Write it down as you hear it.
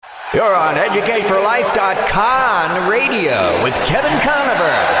You're on EducateForLife.com radio with Kevin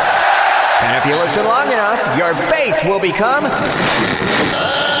Conover. And if you listen long enough, your faith will become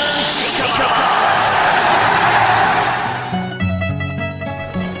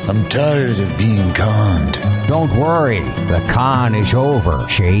I'm tired of being conned. Don't worry, the con is over,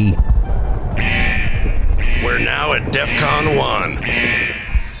 She. We're now at DEFCON 1.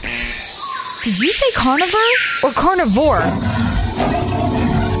 Did you say carnivore or carnivore?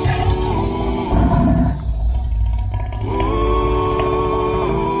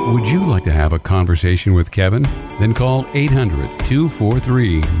 Would you like to have a conversation with Kevin? Then call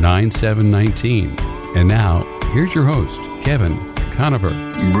 800-243-9719. And now, here's your host, Kevin Conover.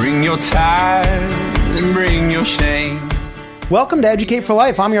 Bring your tide and bring your shame. Welcome to Educate for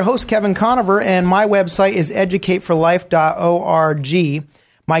Life. I'm your host, Kevin Conover, and my website is educateforlife.org.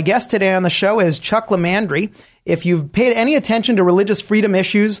 My guest today on the show is Chuck Lemandry. If you've paid any attention to religious freedom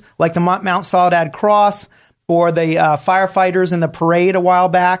issues like the Mount Soledad Cross or the firefighters in the parade a while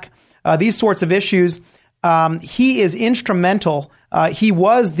back, these sorts of issues, he is instrumental. He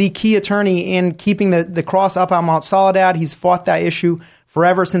was the key attorney in keeping the cross up on Mount Soledad. He's fought that issue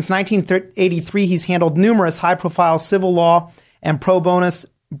forever. Since 1983, he's handled numerous high-profile civil law and pro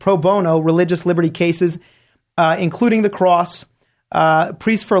bono religious liberty cases, including the Cross,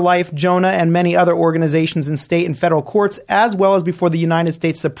 Priests for Life, Jonah, and many other organizations in state and federal courts, as well as before the United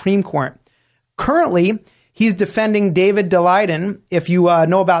States Supreme Court. Currently, he's defending David Daleiden. If you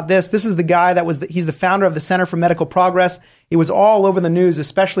know about this is the guy he's the founder of the Center for Medical Progress. He was all over the news,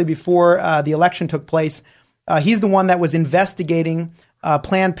 especially before the election took place. He's the one that was investigating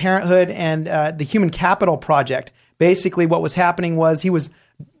Planned Parenthood and the Human Capital Project. Basically, what was happening was he was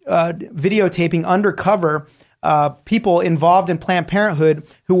videotaping undercover people involved in Planned Parenthood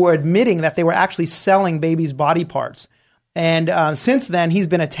who were admitting that they were actually selling babies' body parts. And since then, he's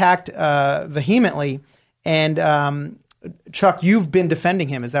been attacked vehemently. And Chuck, you've been defending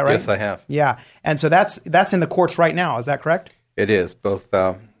him, is that right? Yes, I have. Yeah, and so that's in the courts right now. Is that correct? It is, both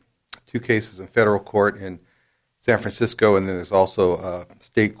two cases in federal court in San Francisco, and then there's also a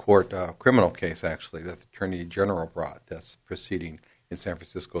state court criminal case, actually, that the Attorney General brought that's proceeding in San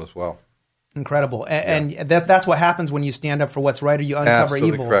Francisco as well. Incredible. And that's what happens when you stand up for what's right or you uncover Absolutely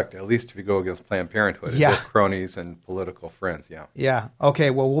evil. Correct. At least if you go against Planned Parenthood, Yeah. and their cronies and political friends, yeah. Yeah. Okay,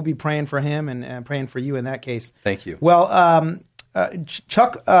 well, we'll be praying for him and praying for you in that case. Thank you. Well,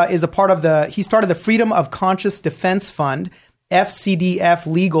 Chuck is a part of he started the Freedom of Conscious Defense Fund,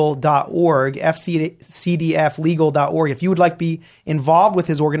 fcdflegal.org, fcdflegal.org. If you would like to be involved with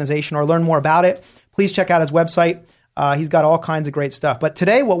his organization or learn more about it, please check out his website. He's got all kinds of great stuff. But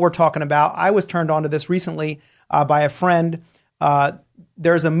today what we're talking about, I was turned on to this recently by a friend.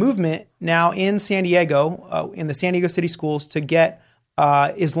 There's a movement now in San Diego, in the San Diego City schools, to get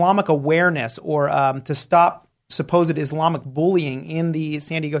Islamic awareness or to stop supposed Islamic bullying in the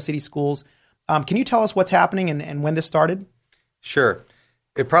San Diego City schools. Can you tell us what's happening and when this started? Sure.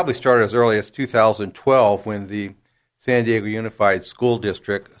 It probably started as early as 2012 when the San Diego Unified School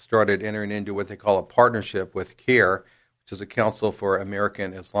District started entering into what they call a partnership with CARE, which is a Council for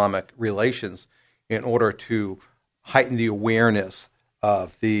American Islamic Relations, in order to heighten the awareness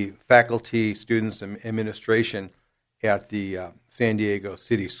of the faculty, students, and administration at the San Diego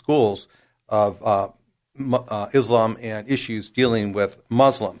City schools of Islam and issues dealing with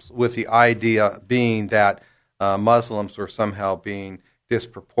Muslims, with the idea being that Muslims were somehow being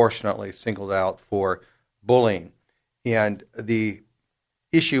disproportionately singled out for bullying. And the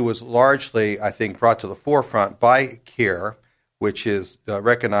issue was largely, I think, brought to the forefront by CARE, which is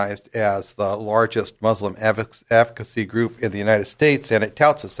recognized as the largest Muslim advocacy group in the United States, and it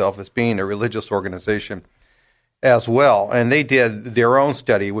touts itself as being a religious organization as well. And they did their own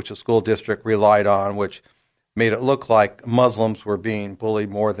study, which the school district relied on, which made it look like Muslims were being bullied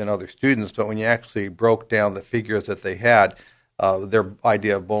more than other students. But when you actually broke down the figures that they had, their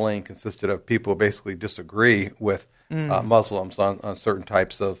idea of bullying consisted of people who basically disagree with Muslims on certain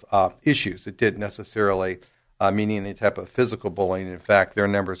types of issues. It didn't necessarily mean any type of physical bullying. In fact, their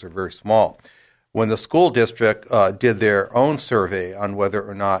numbers are very small. When the school district did their own survey on whether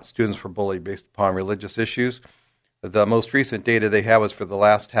or not students were bullied based upon religious issues, the most recent data they have was for the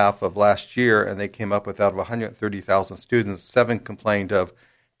last half of last year, and they came up with out of 130,000 students, 7 complained of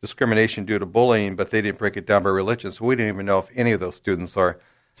discrimination due to bullying, but they didn't break it down by religion, so we didn't even know if any of those students are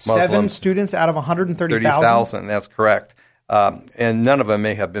Muslims. 7 students out of 130,000? 30,000, that's correct. And none of them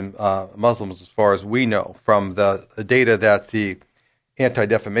may have been Muslims as far as we know. From the data that the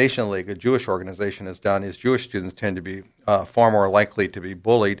Anti-Defamation League, a Jewish organization, has done, is Jewish students tend to be far more likely to be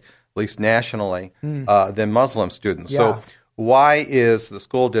bullied, at least nationally, than Muslim students. Yeah. So why is the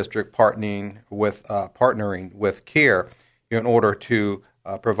school district partnering with CARE in order to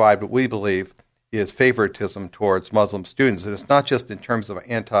provide what we believe is favoritism towards Muslim students? And it's not just in terms of an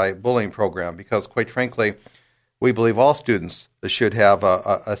anti-bullying program, because quite frankly, we believe all students should have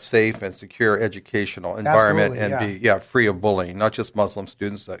a safe and secure educational environment and be free of bullying, not just Muslim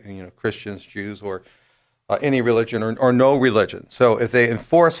students, Christians, Jews, or any religion or no religion. So if they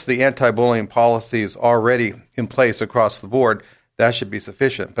enforce the anti-bullying policies already in place across the board, that should be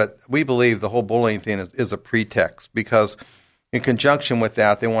sufficient. But we believe the whole bullying thing is a pretext, because in conjunction with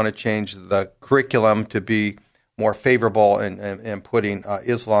that, they want to change the curriculum to be more favorable and putting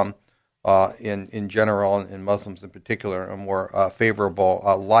Islam in general and Muslims in particular a more favorable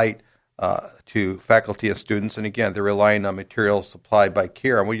light to faculty and students. And again, they're relying on materials supplied by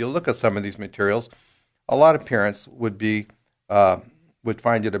CARE. And when you look at some of these materials, a lot of parents would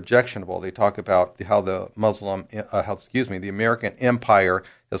find it objectionable. They talk about how the American Empire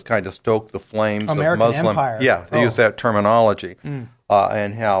has kind of stoked the flames of Muslim. Empire. Yeah, they use that terminology,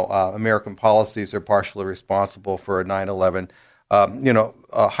 and how American policies are partially responsible for 9/11.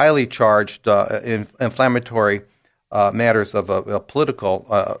 Highly charged, inflammatory matters of a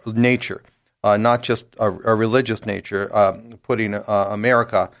political nature, not just a religious nature, putting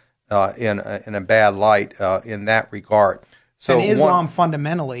America in a bad light in that regard. So and Islam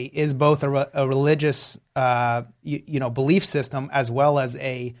fundamentally is both a religious, belief system as well as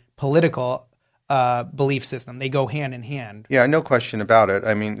a political belief system. They go hand in hand. Yeah, no question about it.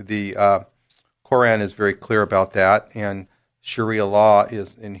 I mean, the Quran is very clear about that, and Sharia law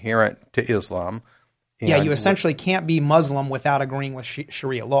is inherent to Islam. Yeah, you essentially can't be Muslim without agreeing with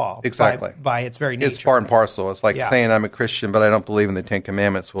Sharia law. Exactly. By its very nature. It's part and parcel. It's like saying I'm a Christian, but I don't believe in the Ten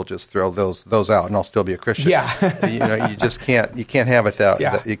Commandments. We'll just throw those out, and I'll still be a Christian. Yeah. You just can't. You can't have it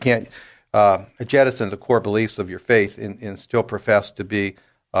that. You can't jettison the core beliefs of your faith and still profess to be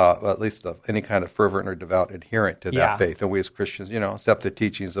at least any kind of fervent or devout adherent to that faith. And we as Christians, accept the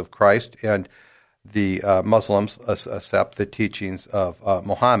teachings of Christ, and the Muslims accept the teachings of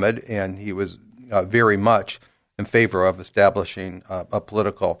Muhammad, and he was very much in favor of establishing a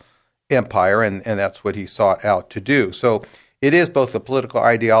political empire, and that's what he sought out to do. So it is both a political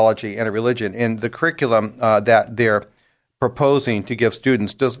ideology and a religion, and the curriculum that they're proposing to give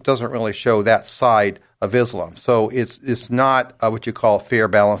students doesn't really show that side of Islam. So it's not what you call fair,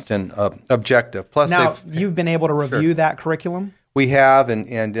 balanced, and objective. Plus, now, you've been able to review that curriculum? We have, and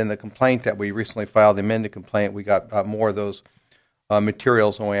in the complaint that we recently filed, the amended complaint, we got more of those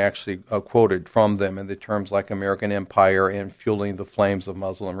materials, and we actually quoted from them in the terms like American Empire and fueling the flames of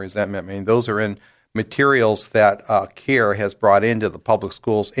Muslim resentment. I mean, those are in materials that CARE has brought into the public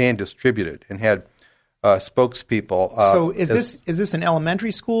schools and distributed, and had spokespeople. So is this in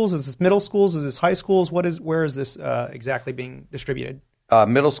elementary schools? Is this middle schools? Is this high schools? Where is this exactly being distributed?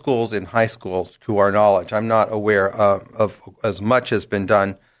 Middle schools and high schools, to our knowledge. I'm not aware of as much has been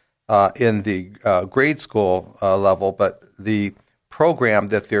done in the grade school level, but the program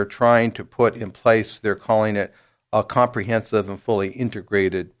that they're trying to put in place, they're calling it a comprehensive and fully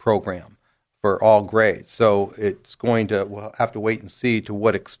integrated program for all grades. So we'll have to wait and see to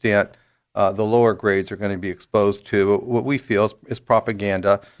what extent the lower grades are going to be exposed to what we feel is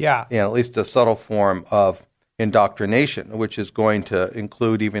propaganda, and at least a subtle form of indoctrination, which is going to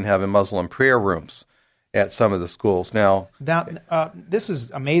include even having Muslim prayer rooms at some of the schools. Now, this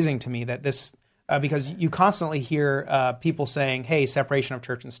is amazing to me that this, because you constantly hear people saying, hey, separation of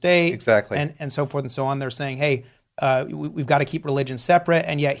church and state, exactly, and so forth and so on. They're saying, hey, we've got to keep religion separate,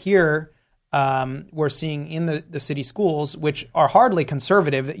 and yet here we're seeing in the city schools, which are hardly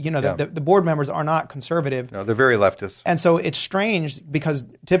conservative, the board members are not conservative. No, they're very leftist. And so it's strange, because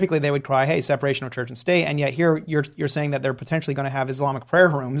typically they would cry, hey, separation of church and state, and yet here you're saying that they're potentially going to have Islamic prayer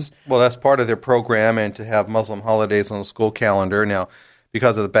rooms. Well, that's part of their program, and to have Muslim holidays on the school calendar. Now,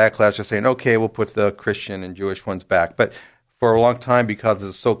 because of the backlash, they're saying, okay, we'll put the Christian and Jewish ones back. But for a long time, because of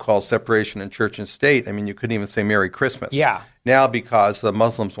the so-called separation in church and state, I mean, you couldn't even say Merry Christmas. Yeah. Now, because the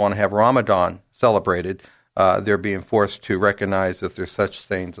Muslims want to have Ramadan celebrated, they're being forced to recognize that there's such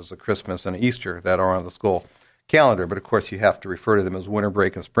things as a Christmas and Easter that are on the school calendar. But, of course, you have to refer to them as winter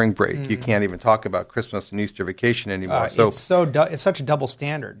break and spring break. Mm-hmm. You can't even talk about Christmas and Easter vacation anymore. It's such a double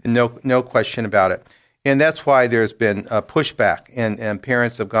standard. No question about it. And that's why there's been pushback, and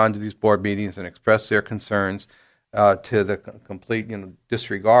parents have gone to these board meetings and expressed their concerns to the complete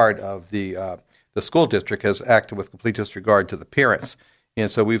disregard of the school district has acted with complete disregard to the parents. And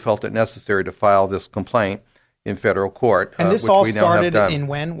so we felt it necessary to file this complaint in federal court. And this all started in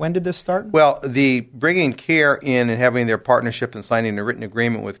when? When did this start? Well, the bringing CARE in and having their partnership and signing a written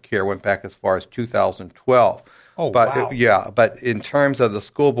agreement with CARE went back as far as 2012. Oh, but wow. but in terms of the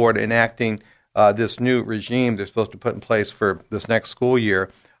school board enacting this new regime they're supposed to put in place for this next school year,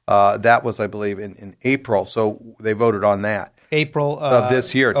 that was, I believe, in April. So they voted on that. April of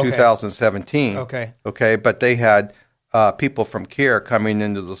this year, okay. 2017. Okay. But they had people from CARE coming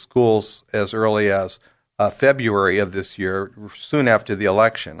into the schools as early as February of this year, soon after the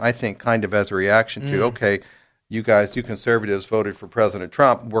election. I think kind of as a reaction to, okay, you conservatives voted for President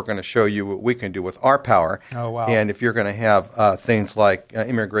Trump. We're going to show you what we can do with our power. Oh, wow. And if you're going to have things like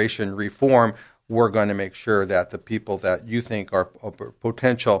immigration reform, we're going to make sure that the people that you think are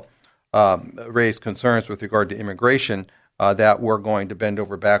potential raise concerns with regard to immigration, that we're going to bend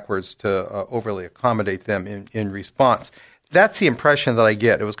over backwards to overly accommodate them in response. That's the impression that I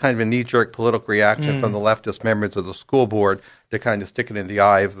get. It was kind of a knee-jerk political reaction from the leftist members of the school board to kind of stick it in the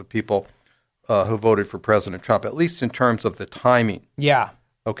eye of the people who voted for President Trump, at least in terms of the timing. Yeah.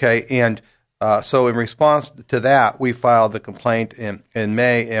 Okay, and so in response to that, we filed the complaint in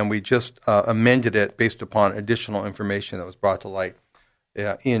May, and we just amended it based upon additional information that was brought to light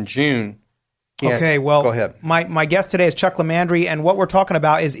in June. Okay, well, go ahead. My guest today is Chuck Lamandry, and what we're talking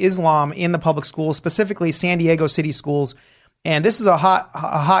about is Islam in the public schools, specifically San Diego City schools. And this is a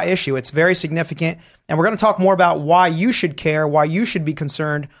hot issue. It's very significant, and we're going to talk more about why you should care, why you should be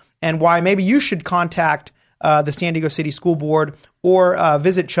concerned, and why maybe you should contact the San Diego City School Board or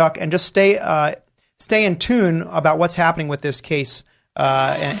visit Chuck and just stay in tune about what's happening with this case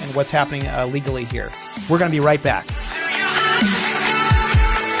and what's happening legally here. We're going to be right back.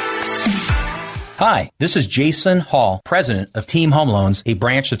 Hi, this is Jason Hall, president of Team Home Loans, a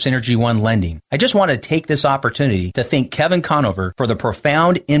branch of Synergy One Lending. I just want to take this opportunity to thank Kevin Conover for the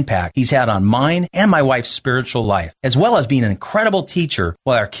profound impact he's had on mine and my wife's spiritual life, as well as being an incredible teacher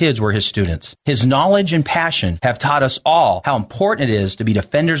while our kids were his students. His knowledge and passion have taught us all how important it is to be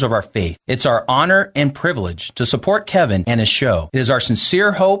defenders of our faith. It's our honor and privilege to support Kevin and his show. It is our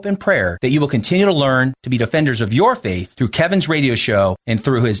sincere hope and prayer that you will continue to learn to be defenders of your faith through Kevin's radio show and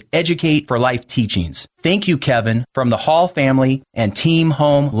through his Educate for Life teachings. Thank you, Kevin, from the Hall family and Team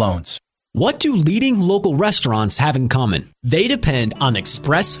Home Loans. What do leading local restaurants have in common? They depend on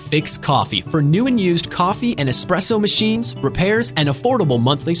Express Fix Coffee for new and used coffee and espresso machines, repairs, and affordable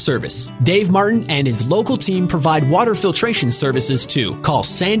monthly service. Dave Martin and his local team provide water filtration services too. Call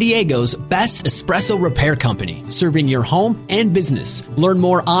San Diego's best espresso repair company, serving your home and business. Learn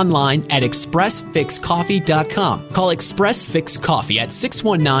more online at expressfixcoffee.com. Call Express Fix Coffee at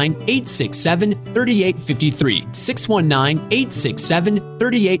 619-867-3853.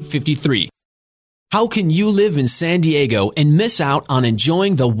 619-867-3853. How can you live in San Diego and miss out on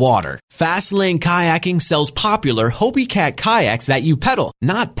enjoying the water? Fast Lane Kayaking sells popular Hobie Cat kayaks that you pedal,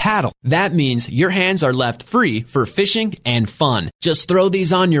 not paddle. That means your hands are left free for fishing and fun. Just throw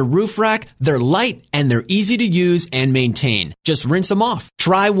these on your roof rack. They're light and they're easy to use and maintain. Just rinse them off.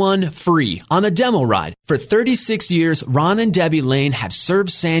 Try one free on a demo ride. For 36 years, Ron and Debbie Lane have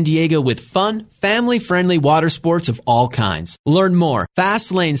served San Diego with fun, family-friendly water sports of all kinds. Learn more.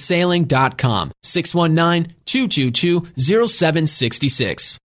 FastLaneSailing.com.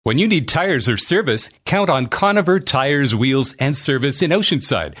 619-222-0766. When you need tires or service, count on Conover Tires, Wheels, and Service in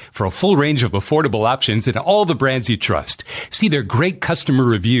Oceanside for a full range of affordable options and all the brands you trust. See their great customer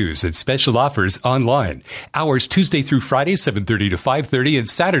reviews and special offers online. Hours Tuesday through Friday, 7:30 to 5:30, and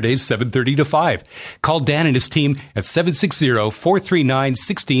Saturdays, 7:30 to 5. Call Dan and his team at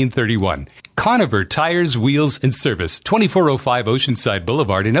 760-439-1631. Conover Tires, Wheels, and Service, 2405 Oceanside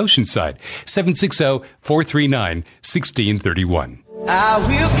Boulevard in Oceanside, 760-439-1631. I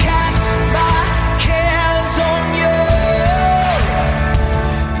will cast my cares on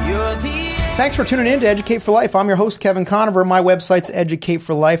you. Thanks for tuning in to Educate for Life. I'm your host, Kevin Conover. My website's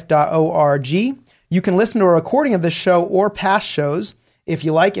educateforlife.org. You can listen to a recording of this show or past shows if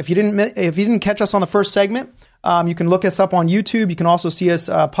you like. If you didn't catch us on the first segment, you can look us up on YouTube. You can also see us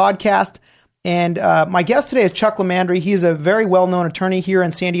podcast. And my guest today is Chuck Lamandry. He's a very well-known attorney here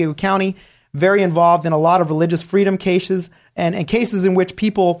in San Diego County, very involved in a lot of religious freedom cases and cases in which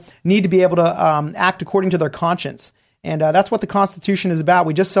people need to be able to act according to their conscience. And that's what the Constitution is about.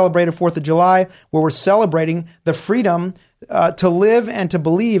 We just celebrated 4th of July, where we're celebrating the freedom to live and to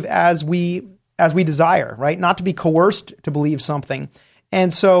believe as we desire, right? Not to be coerced to believe something.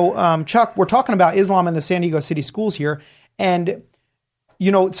 And so, Chuck, we're talking about Islam in the San Diego City schools here. And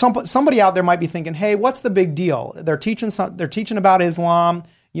you know, somebody out there might be thinking, "Hey, what's the big deal? They're teaching about Islam.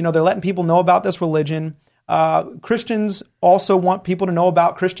 You know, they're letting people know about this religion. Christians also want people to know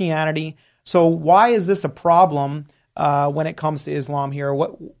about Christianity. So why is this a problem when it comes to Islam here?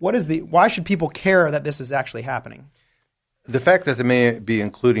 Why should people care that this is actually happening?" The fact that they may be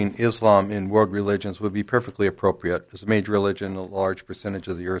including Islam in world religions would be perfectly appropriate. As a major religion, a large percentage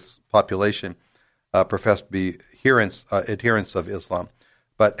of the Earth's population profess to be adherents of Islam.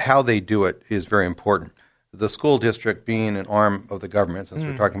 But how they do it is very important. The school district being an arm of the government, since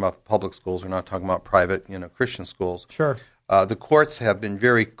we're talking about the public schools, we're not talking about private, Christian schools. Sure. The courts have been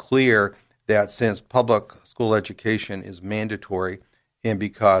very clear that since public school education is mandatory and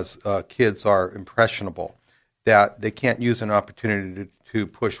because kids are impressionable, that they can't use an opportunity to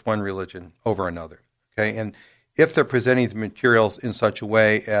push one religion over another. Okay, and if they're presenting the materials in such a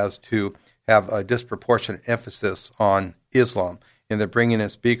way as to have a disproportionate emphasis on Islam, and they're bringing in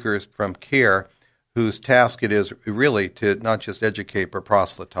speakers from CARE, whose task it is really to not just educate but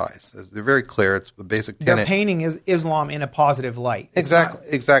proselytize. They're very clear. It's the basic tenet. They're painting Islam in a positive light.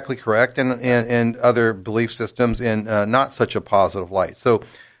 Exactly correct, and other belief systems in not such a positive light. So.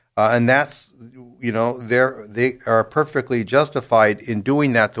 And that's, they are perfectly justified in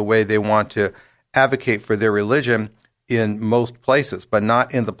doing that the way they want to advocate for their religion in most places, but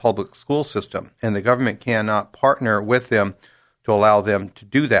not in the public school system. And the government cannot partner with them to allow them to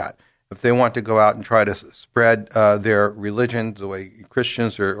do that. If they want to go out and try to spread their religion the way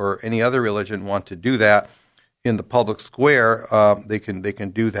Christians or any other religion want to do that in the public square, they can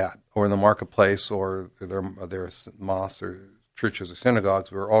do that, or in the marketplace, or their mosques or churches or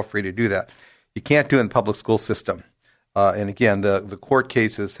synagogues. We're all free to do that. You can't do it in the public school system. And again, the court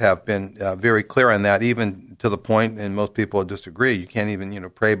cases have been very clear on that, even to the point, and most people disagree, you can't even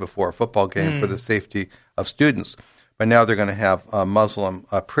pray before a football game for the safety of students. But now they're going to have Muslim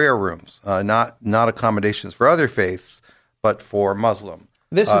prayer rooms, not accommodations for other faiths, but for Muslim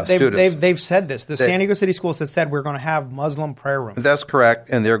students. They've said this. The San Diego City Schools has said we're going to have Muslim prayer rooms. That's correct,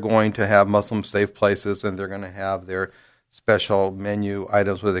 and they're going to have Muslim safe places, and they're going to have their special menu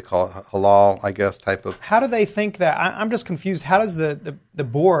items, what they call it, halal, I guess, type of. How do they think that? I'm just confused. How does the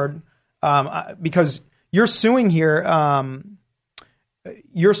board, because you're suing here,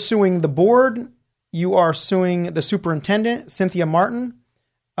 you're suing the board, you are suing the superintendent, Cynthia Martin,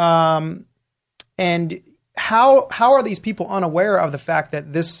 and how are these people unaware of the fact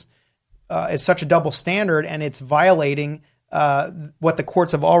that this is such a double standard and it's violating what the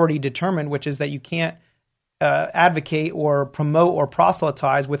courts have already determined, which is that you can't advocate or promote or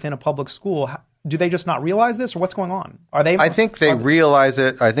proselytize within a public school? Do they just not realize this, or what's going on? I think they realize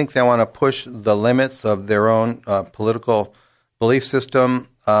it. I think they want to push the limits of their own political belief system.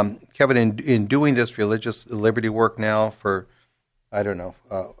 Kevin, in doing this religious liberty work now for,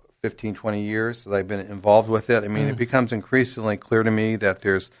 15, 20 years that I've been involved with it, it becomes increasingly clear to me that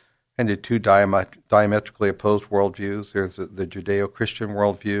there's kind of two diametrically opposed worldviews. There's the Judeo-Christian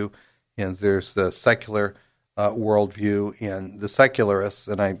worldview, and there's the secular worldview. And the secularists,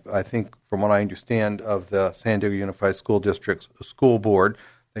 and I think from what I understand of the San Diego Unified School District School Board,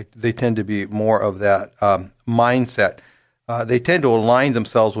 they tend to be more of that mindset. They tend to align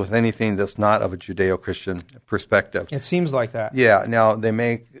themselves with anything that's not of a Judeo-Christian perspective. It seems like that. Yeah. Now, they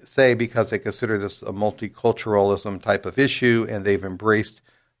may say because they consider this a multiculturalism type of issue, and they've embraced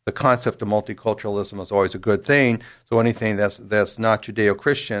the concept of multiculturalism as always a good thing. So anything that's not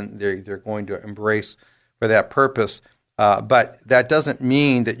Judeo-Christian, they're going to embrace for that purpose. But that doesn't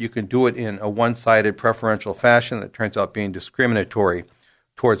mean that you can do it in a one-sided preferential fashion that turns out being discriminatory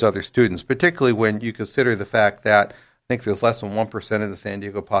towards other students, particularly when you consider the fact that I think there's less than 1% of the San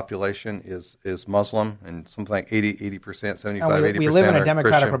Diego population is Muslim, and something like 80%, 75-80%. We live in a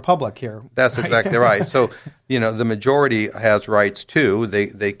democratic Christian. Republic here. That's exactly right. So, the majority has rights too.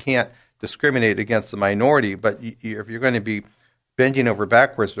 They can't discriminate against the minority, but if you're going to be bending over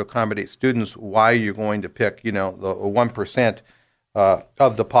backwards to accommodate students, why are you going to pick, the 1%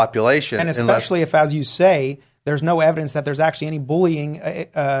 of the population? And especially if, as you say, there's no evidence that there's actually any bullying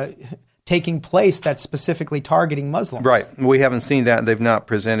taking place that's specifically targeting Muslims. Right. We haven't seen that. They've not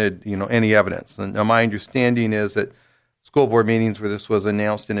presented, any evidence. And my understanding is that school board meetings where this was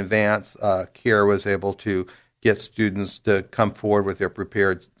announced in advance, CARE was able to get students to come forward with their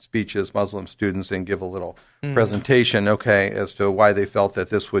prepared speeches, Muslim students, and give a little presentation, as to why they felt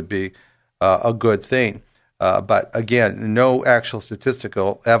that this would be a good thing. But again, no actual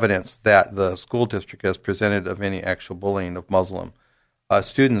statistical evidence that the school district has presented of any actual bullying of Muslim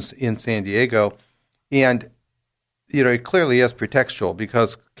students in San Diego. And, it clearly is pretextual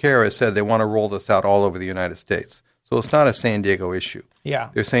because CARE has said they want to roll this out all over the United States. So it's not a San Diego issue. Yeah.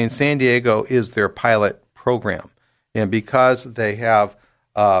 They're saying San Diego is their pilot program. And because they have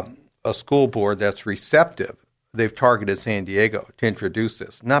a school board that's receptive, they've targeted San Diego to introduce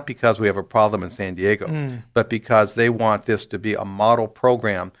this. Not because we have a problem in San Diego, but because they want this to be a model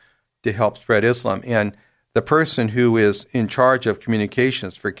program to help spread Islam. And the person who is in charge of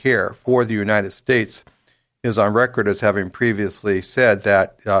communications for CARE for the United States is on record as having previously said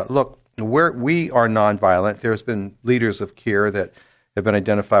that, look, we are nonviolent. There's been leaders of CARE that have been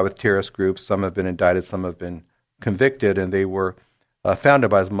identified with terrorist groups. Some have been indicted, some have been convicted, and they were founded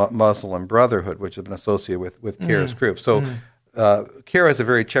by the Muslim Brotherhood, which has been associated with terrorist groups. So CARE has a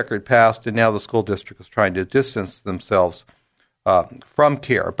very checkered past, and now the school district is trying to distance themselves from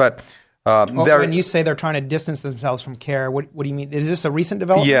CARE. But when you say they're trying to distance themselves from CARE, what do you mean? Is this a recent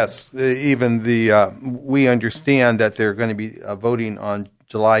development? Yes. Even we understand that they're going to be voting on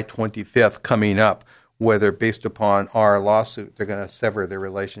July 25th coming up, whether based upon our lawsuit, they're going to sever their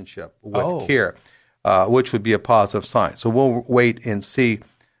relationship with CARE, which would be a positive sign. So we'll wait and see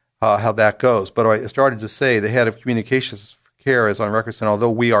how that goes. But I started to say the head of communications for CARE is on record saying, although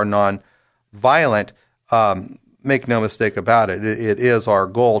we are non-violent, make no mistake about it, it is our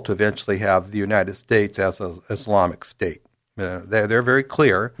goal to eventually have the United States as an Islamic state. They're very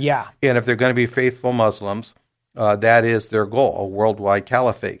clear. Yeah. And if they're going to be faithful Muslims, that is their goal, a worldwide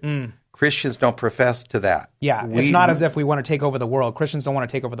caliphate. Christians don't profess to that. Yeah, it's not as if we want to take over the world. Christians don't want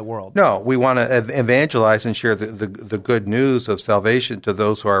to take over the world. No, we want to evangelize and share the good news of salvation to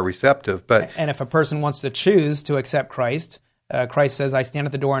those who are receptive. And if a person wants to choose to accept Christ, Christ says, I stand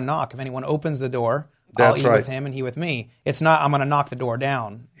at the door and knock. If anyone opens the door, I'll eat with him and he with me. It's not, I'm going to knock the door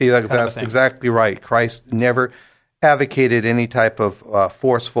down. That's exactly right. Christ never advocated any type of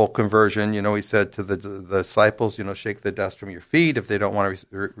forceful conversion. He said to the disciples, shake the dust from your feet if they don't want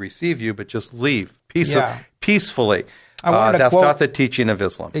to receive you, but just leave peacefully. That's not the teaching of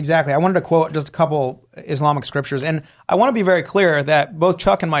Islam. Exactly. I wanted to quote just a couple Islamic scriptures. And I want to be very clear that both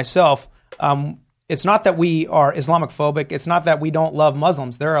Chuck and myself, it's not that we are Islamophobic. It's not that we don't love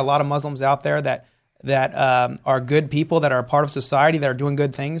Muslims. There are a lot of Muslims out there that are good people, that are a part of society, that are doing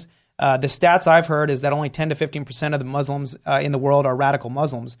good things. The stats I've heard is that only 10 to 15% of the Muslims in the world are radical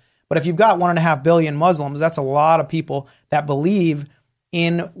Muslims. But if you've got 1.5 billion Muslims, that's a lot of people that believe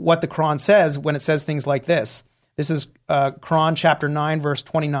in what the Quran says when it says things like this. This is Quran chapter 9, verse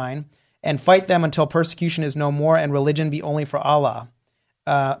 29. And fight them until persecution is no more and religion be only for Allah.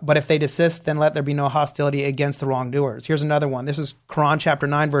 But if they desist, then let there be no hostility against the wrongdoers. Here's another one. This is Quran chapter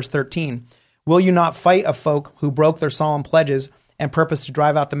 9, verse 13. Will you not fight a folk who broke their solemn pledges and purposed to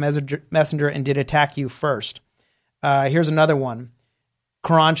drive out the messenger and did attack you first? Here's another one.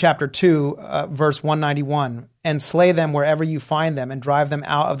 Quran chapter 2, verse 191. And slay them wherever you find them and drive them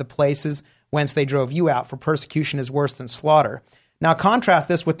out of the places whence they drove you out, for persecution is worse than slaughter. Now contrast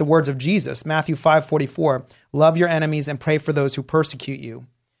this with the words of Jesus, Matthew 5:44. Love your enemies and pray for those who persecute you.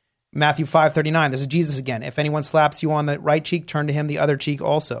 Matthew 5:39. This is Jesus again. If anyone slaps you on the right cheek, turn to him the other cheek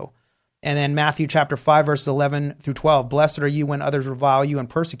also. And then Matthew chapter 5, verses 11 through 12. Blessed are you when others revile you and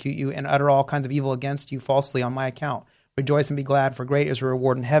persecute you and utter all kinds of evil against you falsely on my account. Rejoice and be glad, for great is your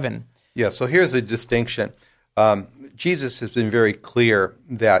reward in heaven. Yeah, so here's a distinction. Jesus has been very clear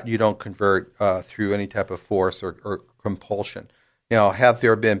that you don't convert through any type of force or compulsion. Now, have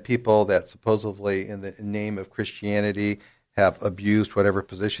there been people that supposedly in the name of Christianity have abused whatever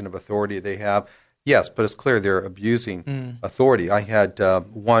position of authority they have? Yes, but it's clear they're abusing authority. I had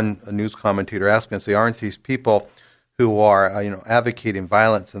one news commentator ask me and say, aren't these people who are advocating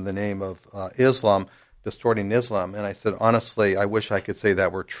violence in the name of Islam, distorting Islam? And I said, honestly, I wish I could say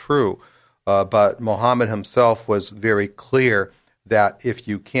that were true. But Muhammad himself was very clear that if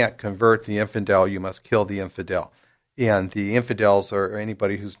you can't convert the infidel, you must kill the infidel. And the infidels are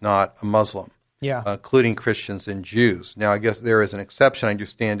anybody who's not a Muslim. Yeah. Including Christians and Jews. Now, I guess there is an exception. I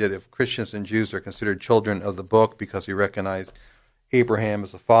understand it if Christians and Jews are considered children of the book because we recognize Abraham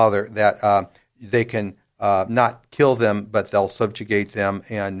as a father, that they can not kill them, but they'll subjugate them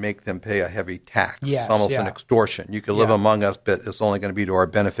and make them pay a heavy tax. Yes, it's almost an extortion. You can live among us, but it's only going to be to our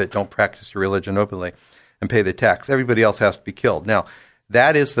benefit. Don't practice your religion openly and pay the tax. Everybody else has to be killed. Now,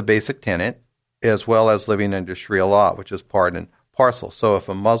 that is the basic tenet, as well as living under Sharia law, which is part and parcel. So if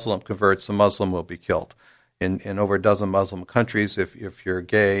a Muslim converts, a Muslim will be killed. In over a dozen Muslim countries, if you're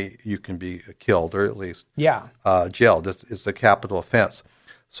gay, you can be killed or at least jailed. It's a capital offense.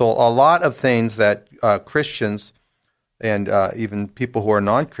 So a lot of things that Christians and even people who are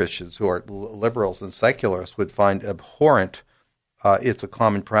non-Christians, who are liberals and secularists, would find abhorrent, it's a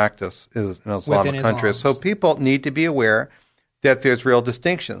common practice in Islamic countries. So people need to be aware that there's real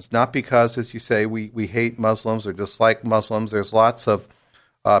distinctions, not because, as you say, we hate Muslims or dislike Muslims. There's lots of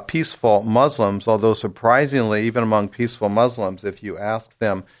peaceful Muslims, although surprisingly, even among peaceful Muslims, if you ask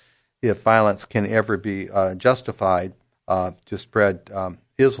them if violence can ever be justified to spread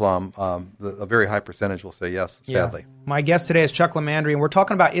Islam, a very high percentage will say yes, sadly. Yeah. My guest today is Chuck Lamandry, and we're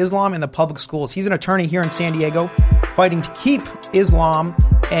talking about Islam in the public schools. He's an attorney here in San Diego, fighting to keep Islam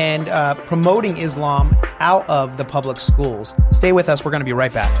and promoting Islam out of the public schools. Stay with us. We're going to be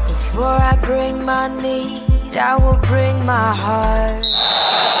right back. Before I bring my need, I will bring my heart.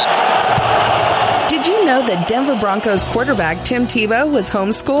 Did you know that Denver Broncos quarterback Tim Tebow was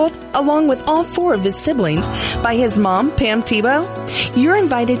homeschooled, along with all 4 of his siblings, by his mom, Pam Tebow? You're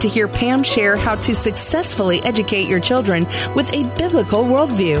invited to hear Pam share how to successfully educate your children with a biblical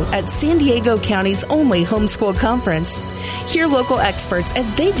worldview at San Diego County's only homeschool conference. Hear local experts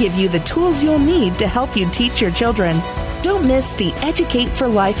as they give you the tools you'll need to help you teach your children. Don't miss the Educate for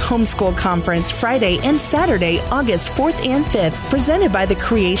Life Homeschool Conference Friday and Saturday, August 4th and 5th, presented by the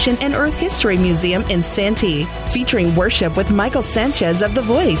Creation and Earth History Museum in Santee, featuring worship with Michael Sanchez of The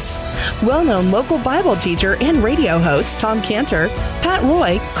Voice, well-known local Bible teacher and radio host Tom Cantor, Pat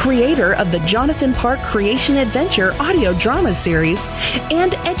Roy, creator of the Jonathan Park Creation Adventure audio drama series,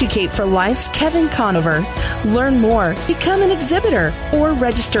 and Educate for Life's Kevin Conover. Learn more, become an exhibitor, or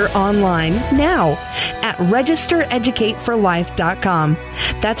register online now at registereducateforlife.com.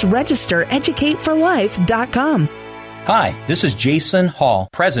 That's registereducateforlife.com. Hi, this is Jason Hall,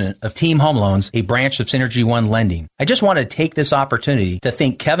 president of Team Home Loans, a branch of Synergy One Lending. I just want to take this opportunity to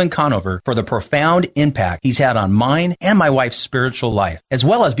thank Kevin Conover for the profound impact he's had on mine and my wife's spiritual life, as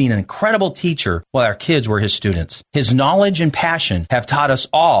well as being an incredible teacher while our kids were his students. His knowledge and passion have taught us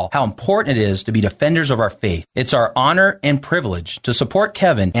all how important it is to be defenders of our faith. It's our honor and privilege to support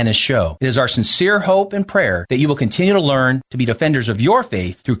Kevin and his show. It is our sincere hope and prayer that you will continue to learn to be defenders of your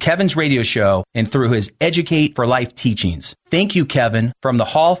faith through Kevin's radio show and through his Educate for Life teachings. Thank you, Kevin, from the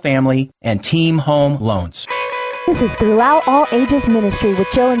Hall family and Team Home Loans. This is Throughout All Ages Ministry with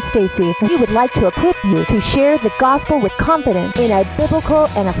Joe and Stacy. We would like to equip you to share the gospel with confidence in a biblical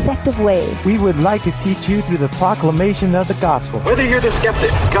and effective way. We would like to teach you through the proclamation of the gospel. Whether you're the skeptic,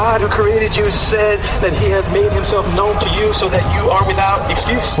 God who created you said that he has made himself known to you so that you are without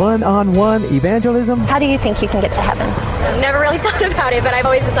excuse. One-on-one evangelism. How do you think you can get to heaven? I've never really thought about it, but I've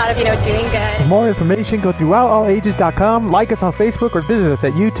always just thought of, doing good. For more information, go throughoutallages.com, like us on Facebook, or visit us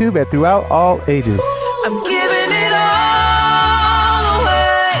at YouTube at Throughout All Ages. I'm giving it all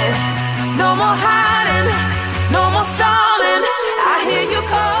away. No more hiding, no more stalling. I hear you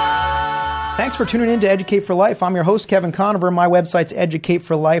call. Thanks for tuning in to Educate for Life. I'm your host, Kevin Conover. My website's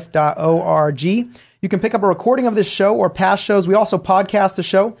educateforlife.org. You can pick up a recording of this show or past shows. We also podcast the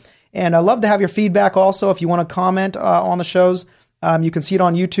show. And I'd love to have your feedback also. If you want to comment on the shows, you can see it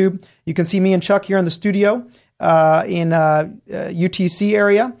on YouTube. You can see me and Chuck here in the studio in UTC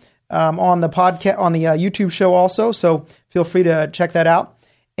area. On the podcast, on the YouTube show also, so feel free to check that out.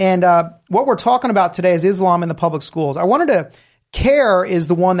 And what we're talking about today is Islam in the public schools. I wanted to, CARE is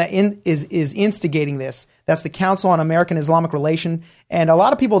the one that is instigating this. That's the Council on American Islamic Relation. And a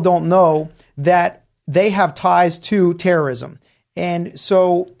lot of people don't know that they have ties to terrorism. And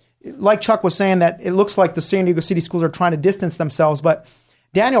so, like Chuck was saying, that it looks like the San Diego City schools are trying to distance themselves. But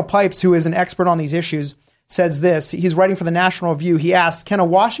Daniel Pipes, who is an expert on these issues, says this. He's writing for the National Review. He asks, can a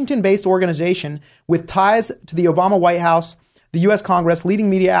Washington-based organization with ties to the Obama White House, the U.S. Congress, leading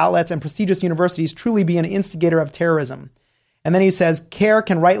media outlets, and prestigious universities truly be an instigator of terrorism? And then he says, CARE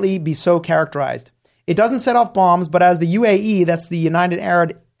can rightly be so characterized. It doesn't set off bombs, but as the UAE, that's the United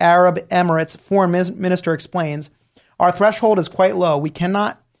Arab Emirates foreign minister explains, our threshold is quite low. We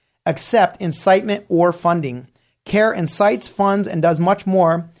cannot accept incitement or funding. CARE incites, funds, and does much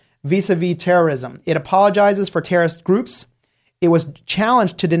more vis-a-vis terrorism. It apologizes for terrorist groups. It was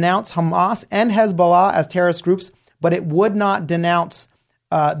challenged to denounce Hamas and Hezbollah as terrorist groups, but it would not denounce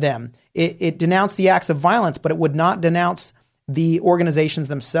them. It denounced the acts of violence, but it would not denounce the organizations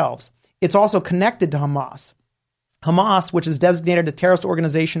themselves. It's also connected to Hamas. Hamas, which is designated a terrorist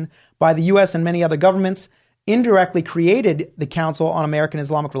organization by the U.S. and many other governments, indirectly created the Council on American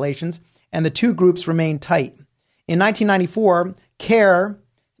Islamic Relations, and the two groups remain tight. In 1994, CARE,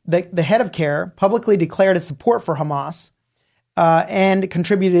 the head of CARE, publicly declared his support for Hamas and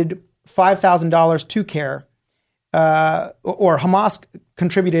contributed $5,000 to CARE, or Hamas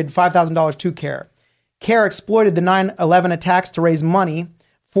contributed $5,000 to CARE. CARE exploited the 9/11 attacks to raise money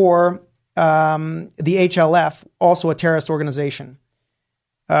for the HLF, also a terrorist organization.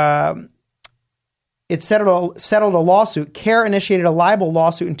 It settled a lawsuit. CARE initiated a libel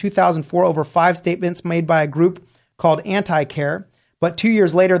lawsuit in 2004 over 5 statements made by a group called Anti-CARE. But 2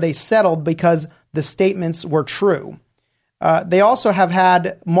 years later, they settled because the statements were true. They also have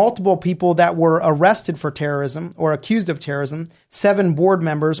had multiple people that were arrested for terrorism or accused of terrorism. 7 board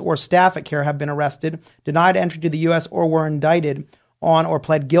members or staff at CARE have been arrested, denied entry to the U.S., or were indicted on or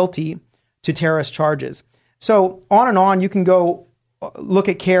pled guilty to terrorist charges. So on and on, you can go look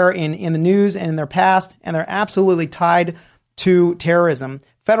at CARE in the news and in their past, and they're absolutely tied to terrorism.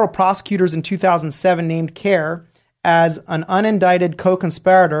 Federal prosecutors in 2007 named CARE as an unindicted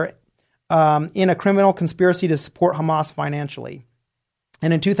co-conspirator in a criminal conspiracy to support Hamas financially.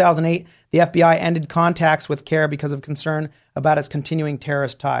 And in 2008, the FBI ended contacts with CARE because of concern about its continuing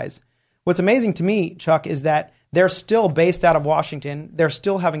terrorist ties. What's amazing to me, Chuck, is that they're still based out of Washington. They're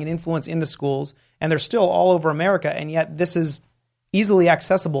still having an influence in the schools, and they're still all over America, and yet this is easily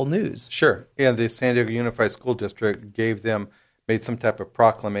accessible news. Sure. And the San Diego Unified School District made some type of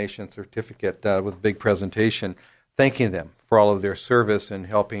proclamation certificate with a big presentation thanking them for all of their service in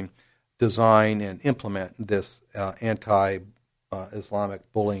helping design and implement this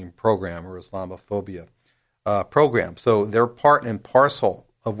anti-Islamic bullying program or Islamophobia program. So they're part and parcel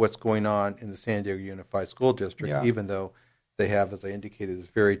of what's going on in the San Diego Unified School District, even though they have, as I indicated, this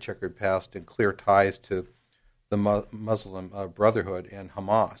very checkered past and clear ties to the Muslim Brotherhood and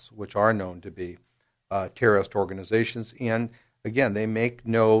Hamas, which are known to be terrorist organizations. And again, they make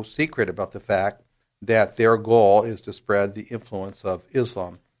no secret about the fact that their goal is to spread the influence of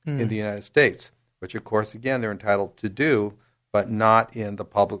Islam in the United States, which, of course, again, they're entitled to do, but not in the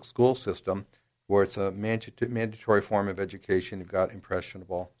public school system, where it's a mandatory form of education. You've got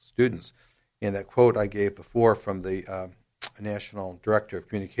impressionable students. And that quote I gave before from the National Director of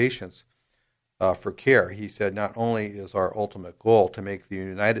Communications for CARE, he said, not only is our ultimate goal to make the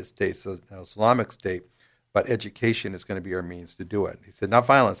United States an Islamic state, but education is going to be our means to do it. He said, not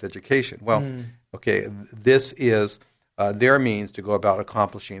violence, education. Well, okay, this is their means to go about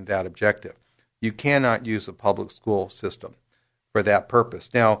accomplishing that objective. You cannot use a public school system for that purpose.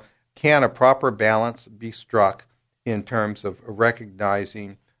 Now, can a proper balance be struck in terms of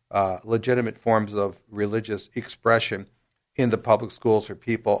recognizing legitimate forms of religious expression in the public schools for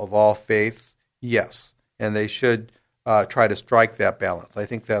people of all faiths? Yes, and they should try to strike that balance. I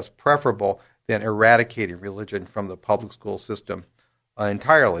think that's preferable than eradicating religion from the public school system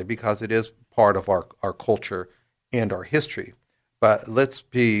entirely, because it is part of our culture and our history. But let's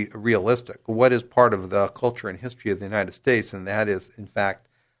be realistic. What is part of the culture and history of the United States? And that is, in fact,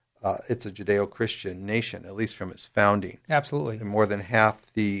 it's a Judeo-Christian nation, at least from its founding. Absolutely. And more than half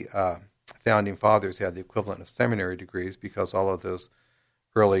the founding fathers had the equivalent of seminary degrees, because all of those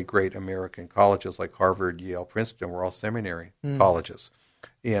early great American colleges like Harvard, Yale, Princeton were all seminary colleges.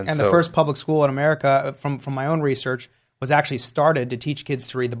 And the first public school in America, from my own research, was actually started to teach kids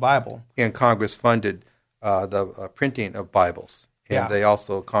to read the Bible. And Congress funded the printing of Bibles. And they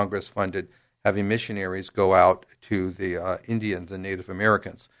also, Congress funded having missionaries go out to the Indians and Native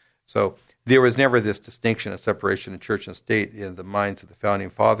Americans. So there was never this distinction of separation of church and state in the minds of the founding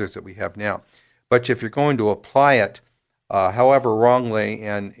fathers that we have now. But if you're going to apply it, however wrongly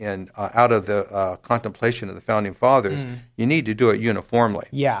and out of the contemplation of the founding fathers, you need to do it uniformly.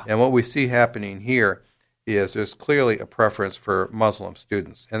 Yeah. And what we see happening here is there's clearly a preference for Muslim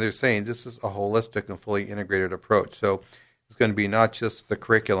students. And they're saying this is a holistic and fully integrated approach. So it's going to be not just the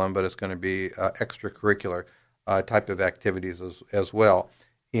curriculum, but it's going to be extracurricular type of activities as well.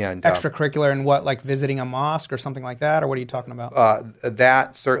 And extracurricular in what, like visiting a mosque or something like that, or what are you talking about?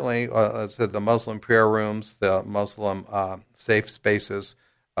 That certainly, so the Muslim prayer rooms, the Muslim safe spaces,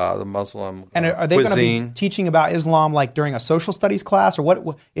 the Muslim and are they going to be teaching about Islam like during a social studies class, or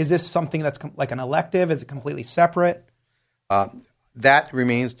what? Is this something that's like an elective? Is it completely separate? That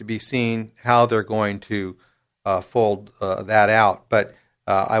remains to be seen how they're going to fold that out. But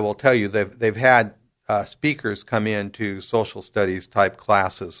I will tell you, they've had speakers come into social studies type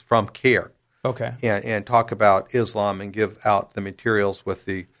classes from CARE, and talk about Islam and give out the materials with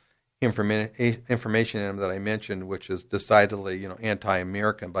the information in them that I mentioned, which is decidedly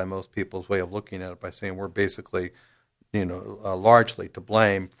anti-American by most people's way of looking at it, by saying we're basically largely to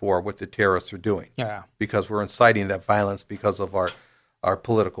blame for what the terrorists are doing, because we're inciting that violence because of our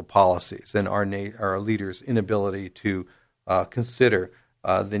political policies and our leaders' inability to consider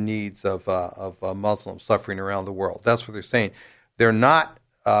the needs of Muslims suffering around the world. That's what they're saying. They're not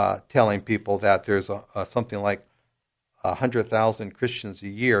telling people that there's something like 100,000 Christians a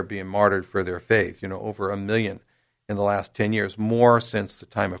year being martyred for their faith. Over 1 million in the last 10 years, more since the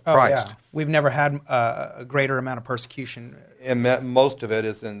time of Christ. Yeah. We've never had a greater amount of persecution. And most of it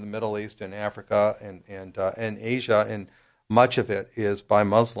is in the Middle East and Africa and Asia, and much of it is by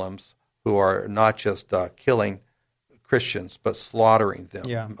Muslims who are not just killing Christians, but slaughtering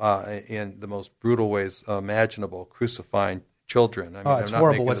them in the most brutal ways imaginable, crucifying children. I mean, it's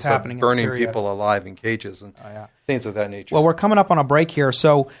horrible what's happening in Syria. Burning people alive in cages and things of that nature. Well, we're coming up on a break here.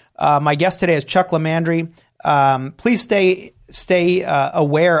 So my guest today is Chuck LeMandry. Please stay stay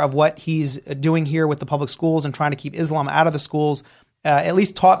aware of what he's doing here with the public schools and trying to keep Islam out of the schools, at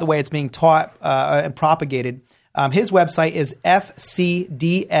least taught the way it's being taught and propagated. His website is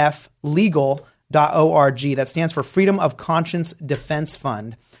fcdflegal.org. That stands for Freedom of Conscience Defense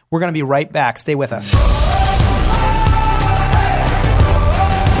Fund. We're going to be right back. Stay with us.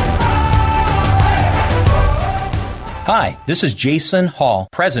 Hi, this is Jason Hall,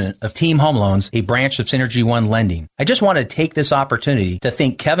 president of Team Home Loans, a branch of Synergy One Lending. I just want to take this opportunity to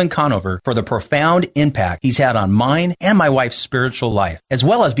thank Kevin Conover for the profound impact he's had on mine and my wife's spiritual life, as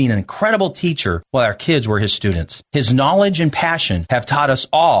well as being an incredible teacher while our kids were his students. His knowledge and passion have taught us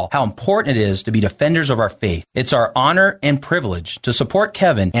all how important it is to be defenders of our faith. It's our honor and privilege to support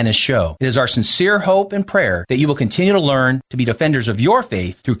Kevin and his show. It is our sincere hope and prayer that you will continue to learn to be defenders of your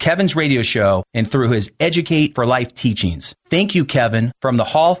faith through Kevin's radio show and through his Educate for Life teachings. Thank you, Kevin, from the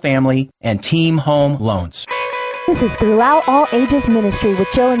Hall family and Team Home Loans. This is Throughout All Ages Ministry with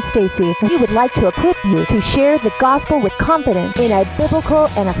Joe and Stacy. We would like to equip you to share the gospel with confidence in a biblical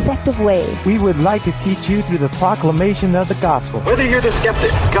and effective way. We would like to teach you through the proclamation of the gospel. Whether you're the skeptic,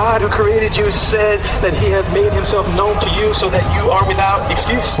 God who created you said that he has made himself known to you so that you are without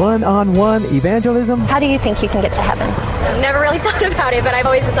excuse. One-on-one evangelism. How do you think you can get to heaven? I've never really thought about it, but I've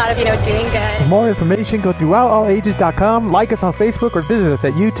always just thought of, doing good. For more information, go throughoutallages.com, like us on Facebook, or visit us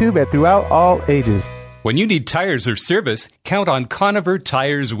at YouTube at Throughout All Ages. When you need tires or service, count on Conover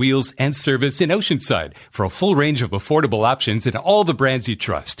Tires, Wheels, and Service in Oceanside for a full range of affordable options and all the brands you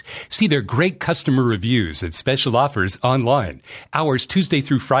trust. See their great customer reviews and special offers online. Hours Tuesday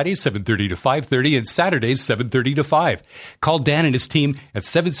through Friday, 7:30 to 5:30, and Saturdays, 7:30 to 5. Call Dan and his team at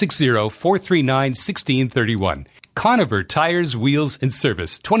 760-439-1631. Conover Tires, Wheels, and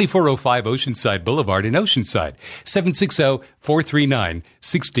Service, 2405 Oceanside Boulevard in Oceanside,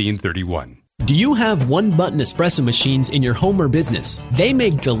 760-439-1631. Do you have one-button espresso machines in your home or business? They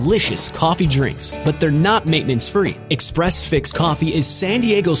make delicious coffee drinks, but they're not maintenance-free. Express Fix Coffee is San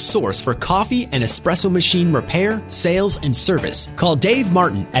Diego's source for coffee and espresso machine repair, sales, and service. Call Dave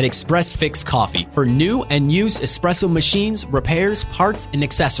Martin at Express Fix Coffee for new and used espresso machines, repairs, parts, and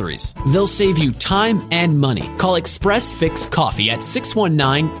accessories. They'll save you time and money. Call Express Fix Coffee at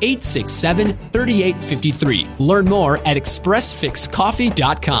 619-867-3853. Learn more at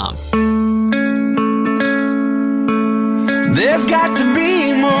expressfixcoffee.com. There's got to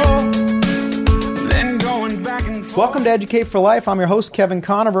be more than going back and forth. Welcome to Educate for Life. I'm your host, Kevin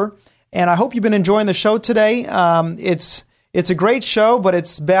Conover, and I hope you've been enjoying the show today. It's a great show, but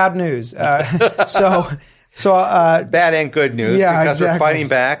it's bad news. So bad and good news, yeah, because exactly. we're fighting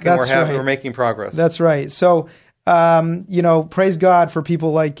back and we're making progress. That's right. So praise God for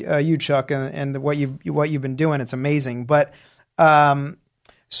people like you, Chuck, and what you've been doing. It's amazing. But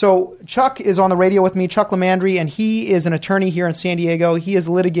so Chuck is on the radio with me, Chuck Lamandry, and he is an attorney here in San Diego. He has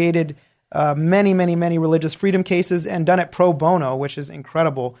litigated many religious freedom cases and done it pro bono, which is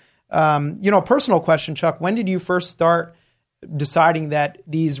incredible. Personal question, Chuck, when did you first start deciding that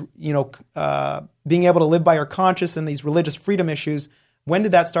these, being able to live by your conscience and these religious freedom issues, when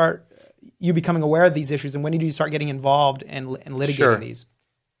did that start, you becoming aware of these issues, and when did you start getting involved and litigating these?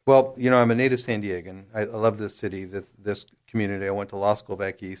 Well, I'm a native San Diegan. I love this city, this community. I went to law school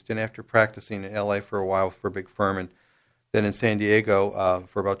back east, and after practicing in L.A. for a while for a big firm, and then in San Diego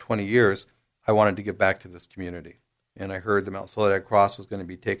for about 20 years, I wanted to give back to this community. And I heard the Mount Soledad Cross was going to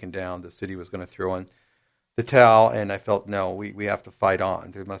be taken down. The city was going to throw in the towel, and I felt, no, we have to fight on.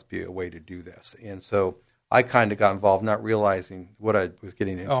 There must be a way to do this. And so I kind of got involved, not realizing what I was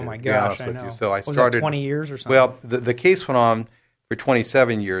getting into. Oh, my gosh, I know. So I was started, that 20 years or something? Well, the case went on for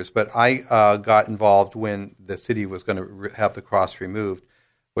 27 years, but I got involved when the city was going to have the cross removed,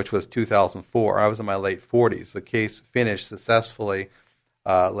 which was 2004. I was in my late 40s. The case finished successfully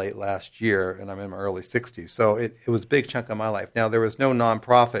late last year, and I'm in my early 60s. So it was a big chunk of my life. Now, there was no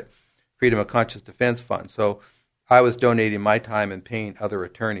nonprofit Freedom of Conscience Defense Fund, so I was donating my time and paying other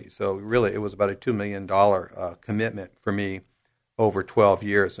attorneys. So really, it was about a $2 million commitment for me over 12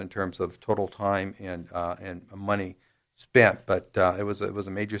 years in terms of total time and money spent. But it was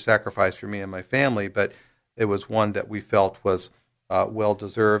a major sacrifice for me and my family, but it was one that we felt was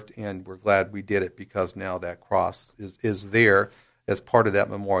well-deserved, and we're glad we did it because now that cross is there as part of that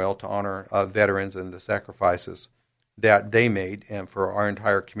memorial to honor veterans and the sacrifices that they made and for our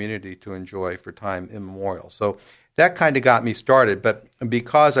entire community to enjoy for time immemorial. So that kind of got me started, but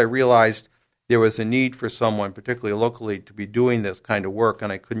because I realized there was a need for someone, particularly locally, to be doing this kind of work,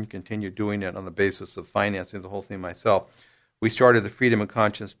 and I couldn't continue doing it on the basis of financing the whole thing myself, we started the Freedom of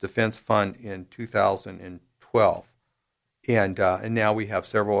Conscience Defense Fund in 2012. And now we have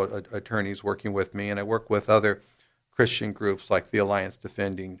several attorneys working with me, and I work with other Christian groups like the Alliance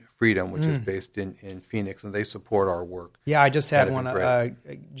Defending Freedom, which is based in Phoenix, and they support our work. Yeah, I just had one,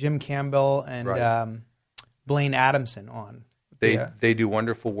 Jim Campbell and Right. Blaine Adamson on. They do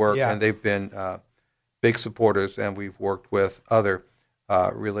wonderful work, and they've been big supporters, and we've worked with other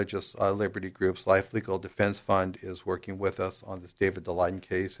religious liberty groups. Life Legal Defense Fund is working with us on this David Daleiden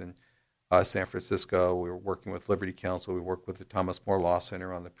case in San Francisco. We were working with Liberty Counsel. We worked with the Thomas More Law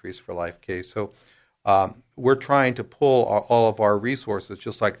Center on the Priest for Life case. So we're trying to pull all of our resources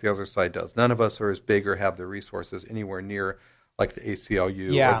just like the other side does. None of us are as big or have the resources anywhere near like the ACLU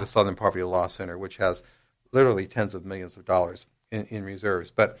or the Southern Poverty Law Center, which has literally tens of millions of dollars in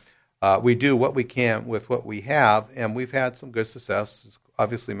reserves. But we do what we can with what we have, and we've had some good success.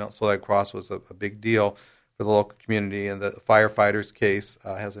 Obviously, Mount Soledad Cross was a big deal for the local community, and the firefighters case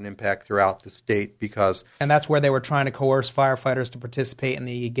has an impact throughout the state because... And that's where they were trying to coerce firefighters to participate in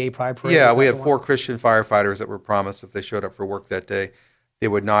the Gay Pride Parade? Yeah, we had 4 Christian firefighters that were promised if they showed up for work that day, they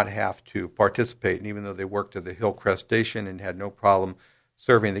would not have to participate. And even though they worked at the Hillcrest Station and had no problem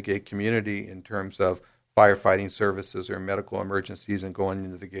serving the gay community in terms of firefighting services or medical emergencies and going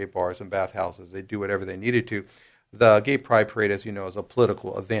into the gay bars and bathhouses, they do whatever they needed to. The Gay Pride Parade, as you know, is a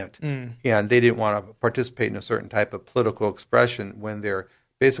political event, and they didn't want to participate in a certain type of political expression when they're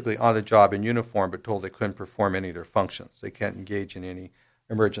basically on the job in uniform but told they couldn't perform any of their functions. They can't engage in any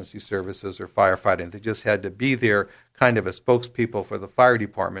emergency services or firefighting. They just had to be there kind of as spokespeople for the fire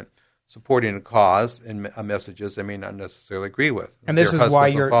department, supporting a cause and messages they may not necessarily agree with. And this is why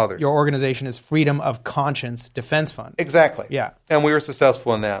your organization is Freedom of Conscience Defense Fund. Exactly. Yeah. And we were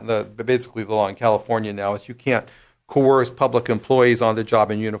successful in that. Basically, the law in California now is you can't coerce public employees on the job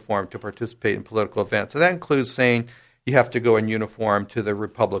in uniform to participate in political events. So that includes saying you have to go in uniform to the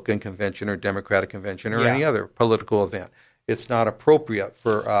Republican convention or Democratic convention or any other political event. It's not appropriate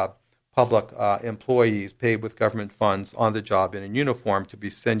for public employees paid with government funds on the job in a uniform to be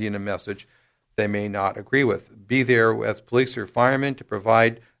sending a message they may not agree with. Be there as police or firemen to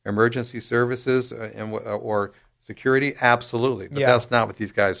provide emergency services or security, absolutely. But that's not what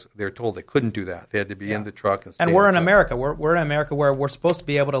these guys, they're told they couldn't do that. They had to be in the truck and stay And we're in truck. America. We're in America where we're supposed to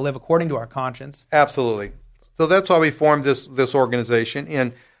be able to live according to our conscience. Absolutely. So that's why we formed this organization.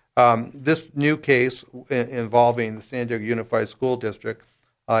 And this new case involving the San Diego Unified School District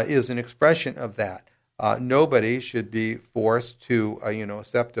is an expression of that. Nobody should be forced to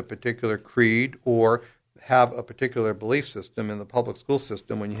accept a particular creed or have a particular belief system in the public school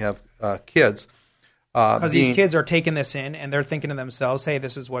system when you have kids. Because these kids are taking this in and they're thinking to themselves, hey,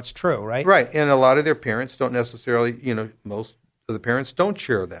 this is what's true, right? Right. And a lot of their parents don't necessarily, most of the parents don't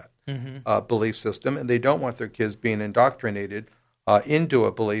share that belief system, and they don't want their kids being indoctrinated into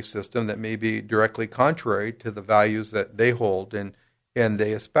a belief system that may be directly contrary to the values that they hold and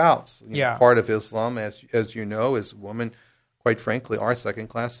they espouse. Part of Islam, as you know, is women, quite frankly, are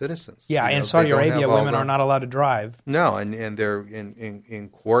second-class citizens. Yeah, in Saudi Arabia, women are not allowed to drive. No, and they're in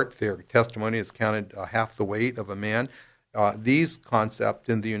court. Their testimony is counted half the weight of a man. These concepts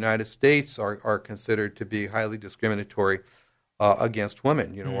in the United States are considered to be highly discriminatory against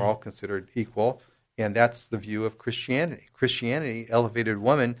women. We're all considered equal, and that's the view of Christianity. Christianity elevated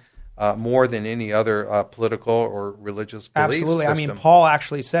women more than any other political or religious belief Absolutely. system. I mean, Paul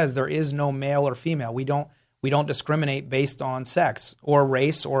actually says there is no male or female. We don't discriminate based on sex or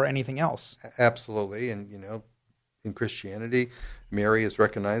race or anything else. Absolutely. And, in Christianity, Mary is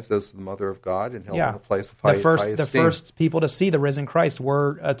recognized as the mother of God and held in a place of high esteem. The first people to see the risen Christ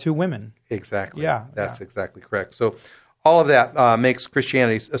were 2 women. Exactly. Yeah. That's exactly correct. So all of that makes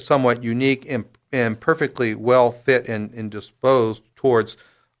Christianity somewhat unique and perfectly well fit and disposed towards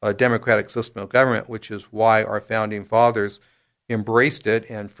a democratic system of government, which is why our founding fathers embraced it.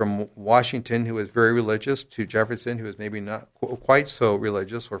 And from Washington, who was very religious, to Jefferson, who was maybe not quite so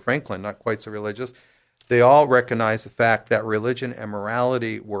religious, or Franklin, not quite so religious, they all recognized the fact that religion and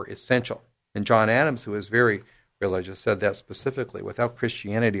morality were essential. And John Adams, who was very religious, said that specifically. Without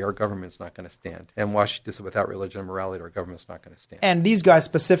Christianity, our government's not going to stand. And Washington said, without religion and morality, our government's not going to stand. And these guys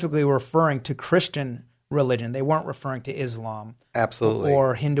specifically were referring to Christian religion. They weren't referring to Islam. Absolutely.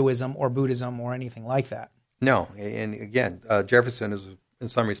 Or Hinduism or Buddhism or anything like that. No. And again, Jefferson is, in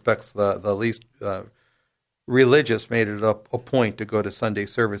some respects, the least religious, made it a point to go to Sunday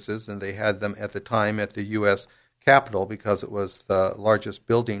services, and they had them at the time at the U.S. Capitol because it was the largest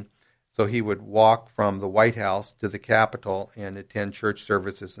building. So he would walk from the White House to the Capitol and attend church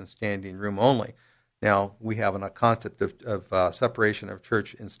services in standing room only. Now, we have a concept of separation of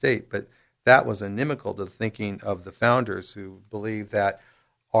church and state, but that was inimical to the thinking of the founders, who believed that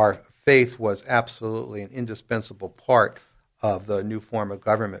our faith was absolutely an indispensable part of the new form of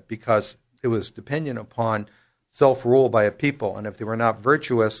government because it was dependent upon self-rule by a people, and if they were not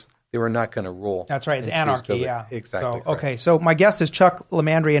virtuous, they were not going to rule. That's right. It's anarchy, yeah. Exactly. So, okay, so my guest is Chuck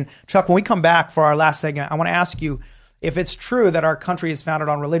LaMandry. And Chuck, when we come back for our last segment, I want to ask you if it's true that our country is founded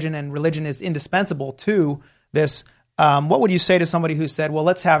on religion and religion is indispensable to this. What would you say to somebody who said, well,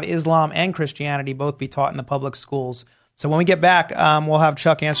 let's have Islam and Christianity both be taught in the public schools? So when we get back, we'll have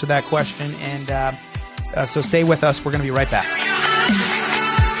Chuck answer that question. And so stay with us. We're going to be right back.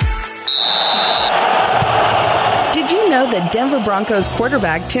 Did you know that Denver Broncos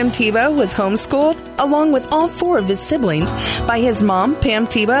quarterback Tim Tebow was homeschooled, along with all 4 of his siblings, by his mom, Pam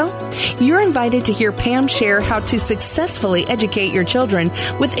Tebow? You're invited to hear Pam share how to successfully educate your children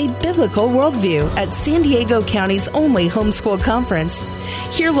with a biblical worldview at San Diego County's only homeschool conference.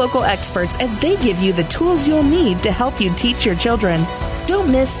 Hear local experts as they give you the tools you'll need to help you teach your children.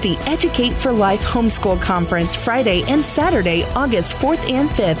 Don't miss the Educate for Life Homeschool Conference Friday and Saturday, August 4th and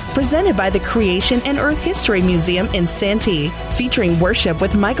 5th, presented by the Creation and Earth History Museum in Santee, featuring worship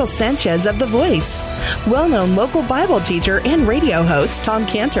with Michael Sanchez of The Voice, well-known local Bible teacher and radio host Tom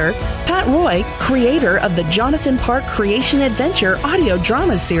Cantor, Pat Roy, creator of the Jonathan Park Creation Adventure audio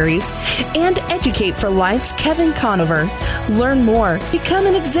drama series, and Educate for Life's Kevin Conover. Learn more, become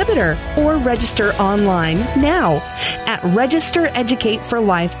an exhibitor, or register online now at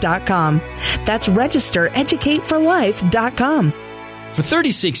registereducateforlife.com. That's registereducateforlife.com. For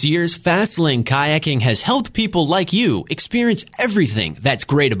 36 years, Fastlane Kayaking has helped people like you experience everything that's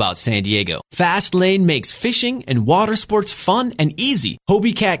great about San Diego. Fastlane makes fishing and water sports fun and easy.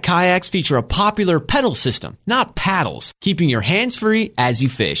 Hobie Cat kayaks feature a popular pedal system, not paddles, keeping your hands free as you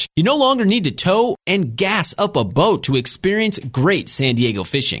fish. You no longer need to tow and gas up a boat to experience great San Diego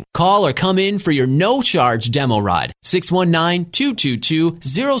fishing. Call or come in for your no-charge demo ride.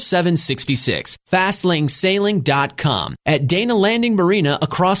 619-222-0766. FastlaneSailing.com. At Dana Landing Marina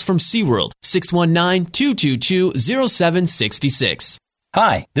across from SeaWorld. 619-222-0766.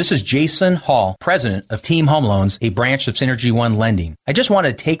 Hi, this is Jason Hall, president of Team Home Loans, a branch of Synergy One Lending. I just want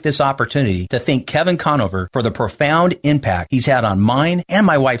to take this opportunity to thank Kevin Conover for the profound impact he's had on mine and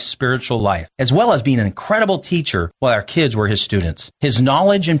my wife's spiritual life, as well as being an incredible teacher while our kids were his students. His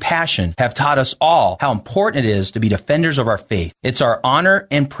knowledge and passion have taught us all how important it is to be defenders of our faith. It's our honor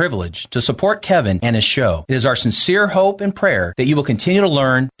and privilege to support Kevin and his show. It is our sincere hope and prayer that you will continue to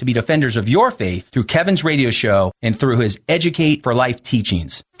learn to be defenders of your faith through Kevin's radio show and through his Educate for Life teachings.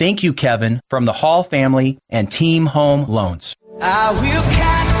 Thank you, Kevin, from the Hall family and Team Home Loans. I will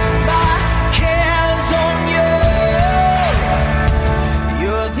cast my cares on you.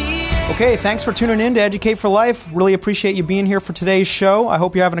 You're the Okay, thanks for tuning in to Educate for Life. Really appreciate you being here for today's show. I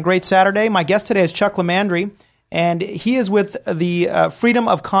hope you're having a great Saturday. My guest today is Chuck LaMandry, and he is with the Freedom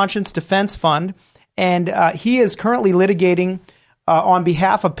of Conscience Defense Fund, and he is currently litigating on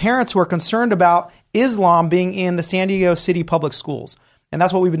behalf of parents who are concerned about Islam being in the San Diego City public schools. And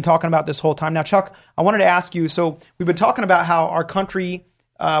that's what we've been talking about this whole time. Now, Chuck, I wanted to ask you, so we've been talking about how our country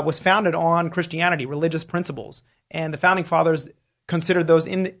was founded on Christianity, religious principles, and the Founding Fathers considered those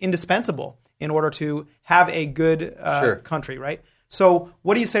indispensable in order to have a good country, right? So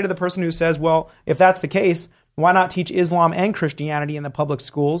what do you say to the person who says, well, if that's the case, why not teach Islam and Christianity in the public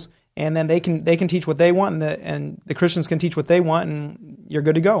schools, and then they can teach what they want, and the Christians can teach what they want, and you're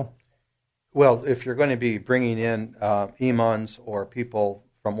good to go? Well, if you're going to be bringing in imams or people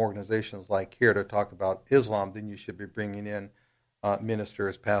from organizations like here to talk about Islam, then you should be bringing in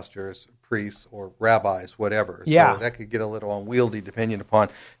ministers, pastors, priests, or rabbis, whatever. Yeah. So that could get a little unwieldy depending upon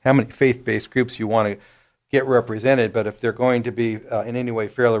how many faith-based groups you want to get represented. But if they're going to be in any way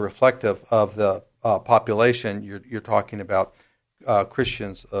fairly reflective of the population, you're talking about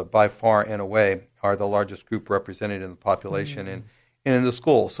Christians by far and away are the largest group represented in the population and in the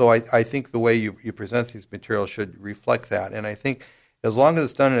school. So I think the way you present these materials should reflect that. And I think as long as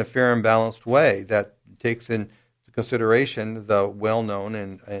it's done in a fair and balanced way that takes into consideration the well-known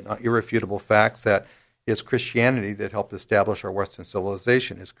and irrefutable facts that it's Christianity that helped establish our Western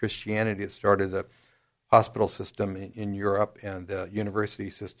civilization. It's Christianity that started the hospital system in Europe and the university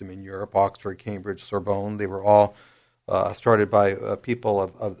system in Europe, Oxford, Cambridge, Sorbonne. They were all started by people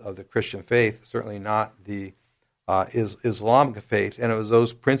of the Christian faith, certainly not the Islamic faith, and it was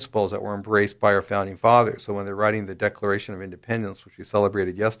those principles that were embraced by our founding fathers. So when they're writing the Declaration of Independence, which we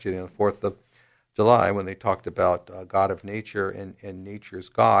celebrated yesterday on the 4th of July, when they talked about God of nature and nature's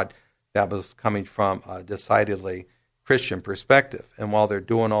God, that was coming from a decidedly Christian perspective. And while they're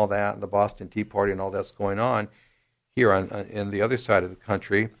doing all that, the Boston Tea Party and all that's going on, here on the other side of the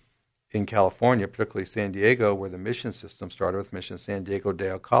country, in California, particularly San Diego, where the mission system started with Mission San Diego de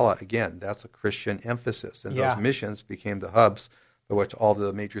Alcala. Again, that's a Christian emphasis. And those missions became the hubs by which all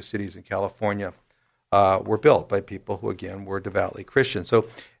the major cities in California were built by people who, again, were devoutly Christian. So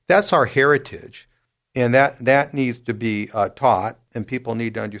that's our heritage, and that needs to be taught, and people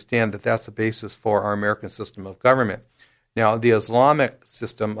need to understand that that's the basis for our American system of government. Now, the Islamic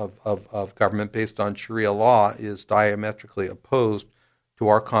system of government based on Sharia law is diametrically opposed to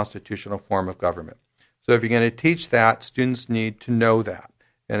our constitutional form of government. So if you're going to teach that, students need to know that.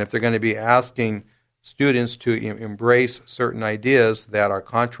 And if they're going to be asking students to embrace certain ideas that are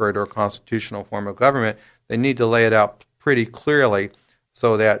contrary to our constitutional form of government, they need to lay it out pretty clearly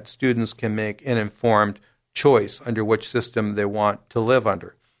so that students can make an informed choice under which system they want to live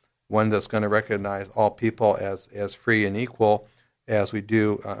under. One that's going to recognize all people as free and equal, as we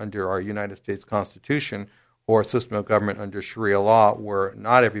do under our United States Constitution, or a system of government under Sharia law where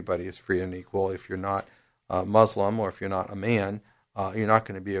not everybody is free and equal. If you're not Muslim or if you're not a man, you're not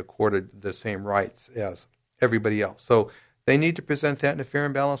going to be accorded the same rights as everybody else. So they need to present that in a fair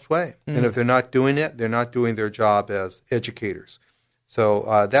and balanced way. Mm-hmm. And if they're not doing it, they're not doing their job as educators.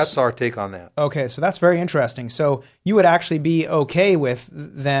 So that's our take on that. Okay, so that's very interesting. So you would actually be okay with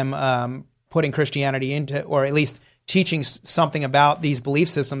them putting Christianity into, or at least teaching something about these belief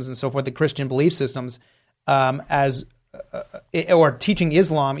systems and so forth, the Christian belief systems, or teaching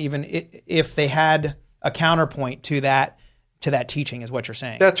Islam, even if they had a counterpoint to that teaching, is what you're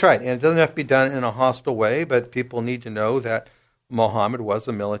saying. That's right, and it doesn't have to be done in a hostile way, but people need to know that Muhammad was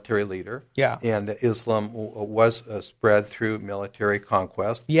a military leader, and that Islam was spread through military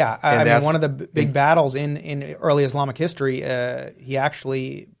conquest. Yeah, I mean, one of the big battles in early Islamic history, he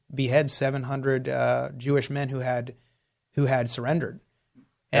actually beheaded 700 Jewish men who had surrendered.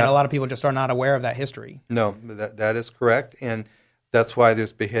 And a lot of people just are not aware of that history. No, that is correct, and that's why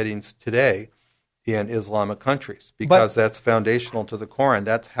there's beheadings today in Islamic countries, because that's foundational to the Quran.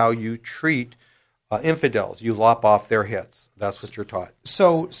 That's how you treat infidels. You lop off their heads. That's what you're taught.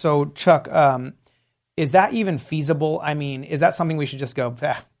 So Chuck, is that even feasible? I mean, is that something we should just go,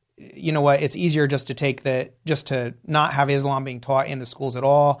 you know what, it's easier just to not have Islam being taught in the schools at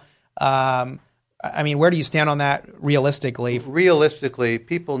all? I mean, where do you stand on that realistically? Realistically,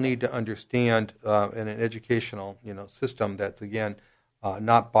 people need to understand in an educational system that's, again,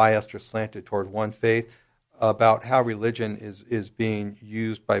 not biased or slanted toward one faith, about how religion is being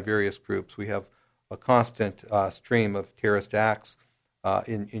used by various groups. We have a constant stream of terrorist acts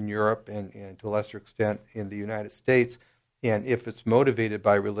in Europe and to a lesser extent in the United States. And if it's motivated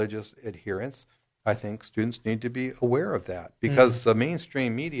by religious adherence, I think students need to be aware of that, because the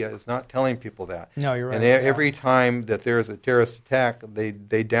mainstream media is not telling people that. No, you're right. And every time that there is a terrorist attack, they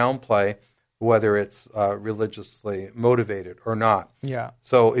downplay whether it's religiously motivated or not. Yeah.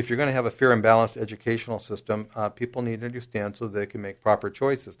 So if you're going to have a fair and balanced educational system, people need to understand so they can make proper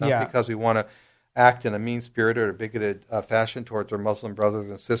choices, not because we want to act in a mean-spirited or bigoted fashion towards our Muslim brothers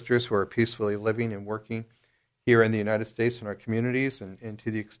and sisters who are peacefully living and working here in the United States in our communities, and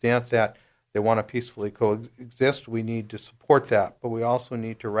to the extent that they want to peacefully coexist, we need to support that. But we also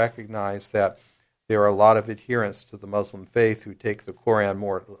need to recognize that there are a lot of adherents to the Muslim faith who take the Quran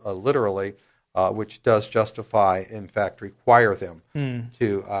more literally, which does justify, in fact, require them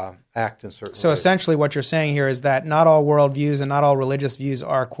to act in certain ways. So essentially what you're saying here is that not all worldviews and not all religious views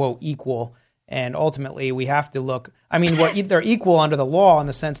are, quote, equal. And ultimately we have to look, I mean, they're equal under the law in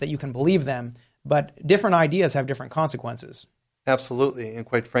the sense that you can believe them, but different ideas have different consequences. Absolutely. And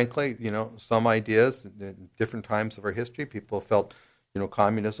quite frankly, some ideas in different times of our history, people felt,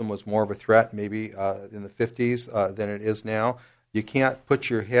 communism was more of a threat maybe in the 50s than it is now. You can't put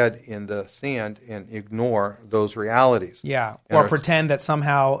your head in the sand and ignore those realities. Yeah, or pretend that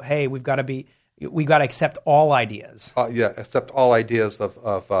somehow, hey, we've got to accept all ideas. Accept all ideas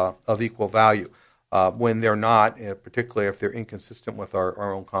of equal value when they're not, particularly if they're inconsistent with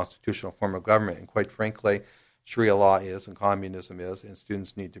our own constitutional form of government. And quite frankly, Sharia law is and communism is, and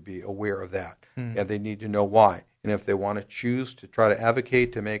students need to be aware of that. And they need to know why. And if they want to choose to try to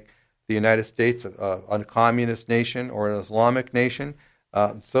advocate to make the United States a communist nation or an Islamic nation,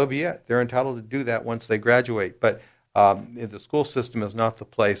 so be it. They're entitled to do that once they graduate. But the school system is not the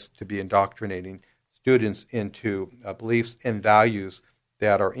place to be indoctrinating students into beliefs and values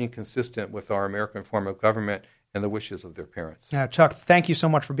that are inconsistent with our American form of government and the wishes of their parents. Chuck, thank you so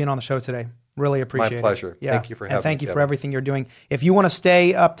much for being on the show today. Really appreciate it. My pleasure. Yeah. Thank you for having me. And thank you for everything you're doing. If you want to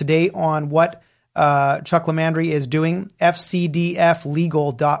stay up to date on what Chuck Lamandry is doing,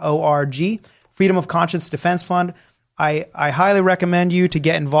 fcdflegal.org, Freedom of Conscience Defense Fund. I highly recommend you to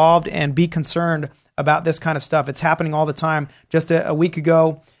get involved and be concerned about this kind of stuff. It's happening all the time. Just a week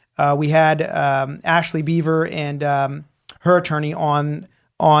ago, we had Ashley Beaver and her attorney on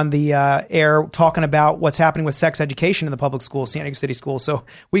on the air talking about what's happening with sex education in the public schools, San Diego City schools. So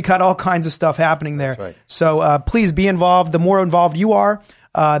we got all kinds of stuff happening there. Right. So please be involved. The more involved you are,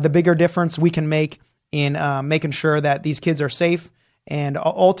 the bigger difference we can make in making sure that these kids are safe and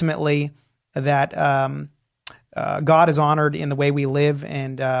ultimately that God is honored in the way we live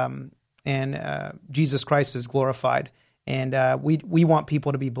and Jesus Christ is glorified. And we want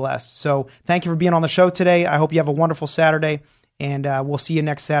people to be blessed. So thank you for being on the show today. I hope you have a wonderful Saturday, and we'll see you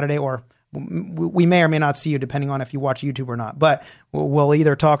next Saturday, or we may or may not see you depending on if you watch YouTube or not. But we'll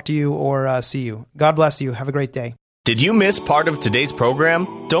either talk to you or see you. God bless you. Have a great day. Did you miss part of today's program?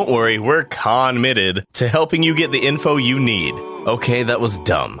 Don't worry, we're committed to helping you get the info you need. Okay, that was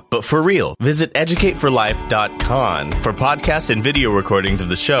dumb. But for real, visit educateforlife.con for podcast and video recordings of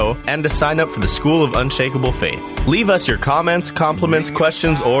the show and to sign up for the School of Unshakable Faith. Leave us your comments, compliments,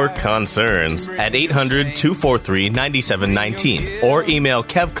 questions, or concerns at 800-243-9719 or email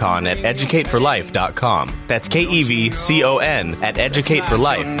kevcon@educateforlife.com. That's KEVCON at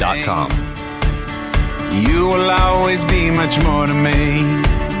educateforlife.com. You will always be much more to me.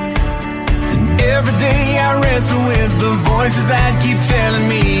 And every day I wrestle with the voices that keep telling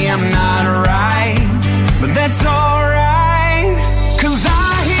me I'm not right. But that's all